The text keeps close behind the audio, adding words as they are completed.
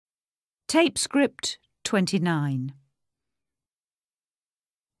Tape script 29.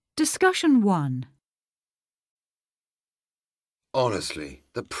 Discussion 1. Honestly,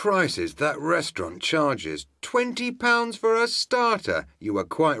 the prices that restaurant charges, £20 for a starter. You were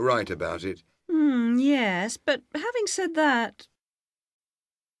quite right about it. Yes, but having said that...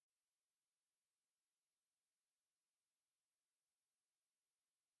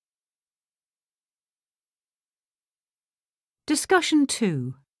 Discussion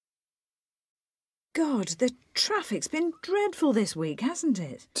 2. God, the traffic's been dreadful this week, hasn't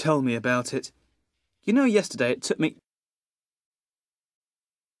it? Tell me about it. You know, yesterday it took me...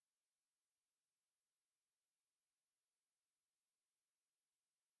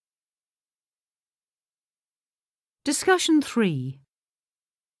 Discussion 3.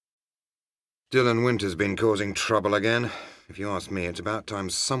 Dylan Winter's been causing trouble again. If you ask me, it's about time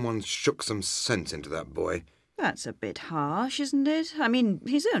someone shook some sense into that boy. That's a bit harsh, isn't it? I mean,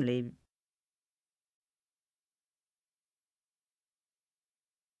 he's only...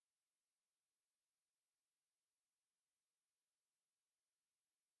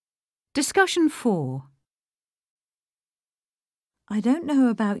 Discussion 4. I don't know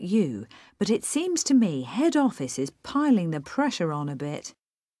about you, but it seems to me head office is piling the pressure on a bit.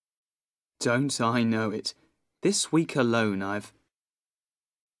 Don't I know it? This week alone I've...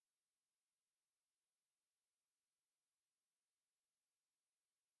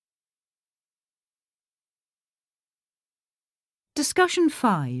 Discussion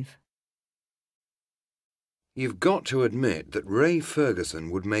 5. You've got to admit that Ray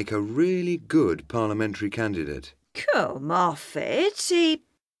Ferguson would make a really good parliamentary candidate. Come off it.